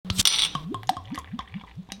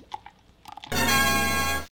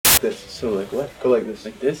this. So like what? Go like this.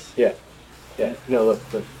 Like this? Yeah. Yeah. No, look.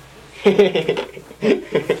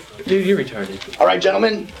 Dude, you're retarded. All right,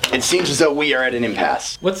 gentlemen. It seems as though we are at an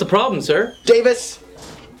impasse. What's the problem, sir? Davis,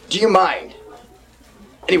 do you mind?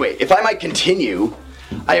 Anyway, if I might continue,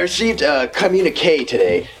 I received a communique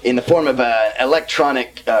today in the form of an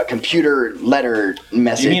electronic computer letter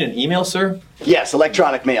message. You mean an email, sir? Yes,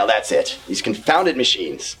 electronic mail, that's it. These confounded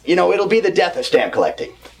machines. You know, it'll be the death of stamp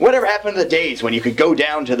collecting. Whatever happened to the days when you could go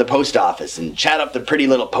down to the post office and chat up the pretty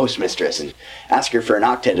little postmistress and ask her for an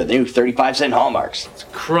octet of the new 35-cent Hallmarks? It's a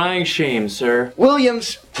crying shame, sir.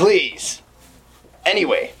 Williams, please.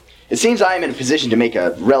 Anyway, it seems I am in a position to make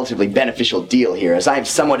a relatively beneficial deal here, as I am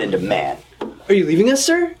somewhat in demand. Are you leaving us,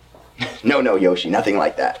 sir? No, Yoshi, nothing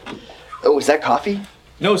like that. Oh, is that coffee?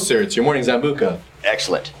 No, sir. It's your morning Zambuca.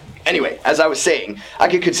 Excellent. Anyway, as I was saying, I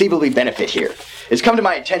could conceivably benefit here. It's come to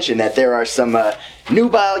my attention that there are some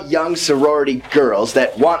nubile young sorority girls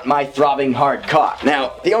that want my throbbing hard cock.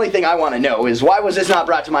 Now, the only thing I want to know is why was this not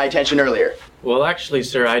brought to my attention earlier? Well, actually,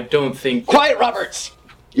 sir, I don't think... Quiet, Roberts!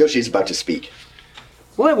 Yoshi's about to speak.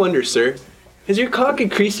 Well, I wonder, sir, has your cock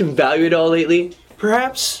increased in value at all lately?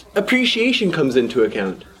 Perhaps appreciation comes into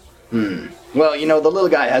account. Well, you know, the little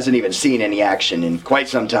guy hasn't even seen any action in quite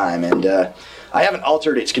some time, and I haven't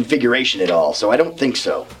altered its configuration at all, so I don't think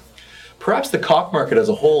so. Perhaps the cock market as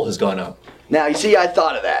a whole has gone up. Now, you see, I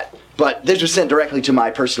thought of that, but this was sent directly to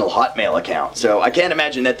my personal Hotmail account, so I can't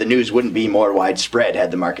imagine that the news wouldn't be more widespread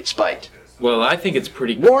had the market spiked. Well, I think it's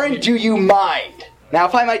pretty... Warren, do you mind? Now,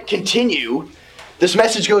 if I might continue, this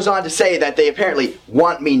message goes on to say that they apparently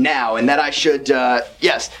want me now, and that I should,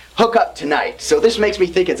 yes, hook up tonight. So this makes me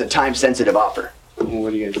think it's a time-sensitive offer.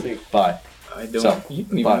 What do you guys think? Buy. I don't... Sell. You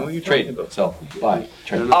don't even Buy. know what you're Trade. talking about. Sell. Buy.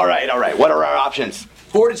 Trade. All right, what are our options?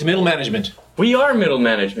 Forward it to middle management. We are middle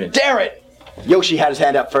management. Dare it! Yoshi had his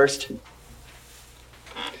hand up first.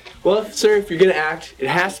 Well, sir, if you're gonna act, it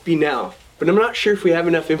has to be now. But I'm not sure if we have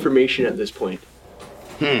enough information at this point.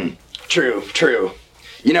 True.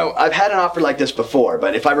 You know, I've had an offer like this before,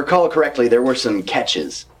 but if I recall correctly, there were some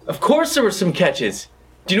catches. Of course there were some catches.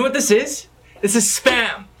 Do you know what this is? This is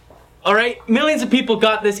spam. All right? Millions of people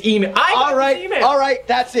got this email. All right,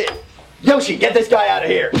 that's it. Yoshi, get this guy out of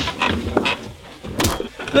here.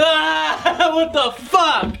 Ah, what the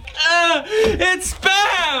fuck? It's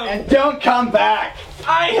spam! And don't come back.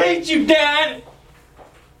 I hate you, Dad!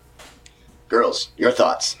 Girls, your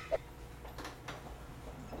thoughts.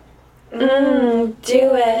 Do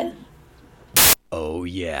it. Oh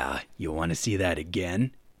yeah, you want to see that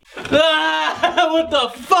again? Ah, what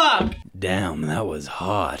the fuck? Damn, that was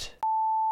hot.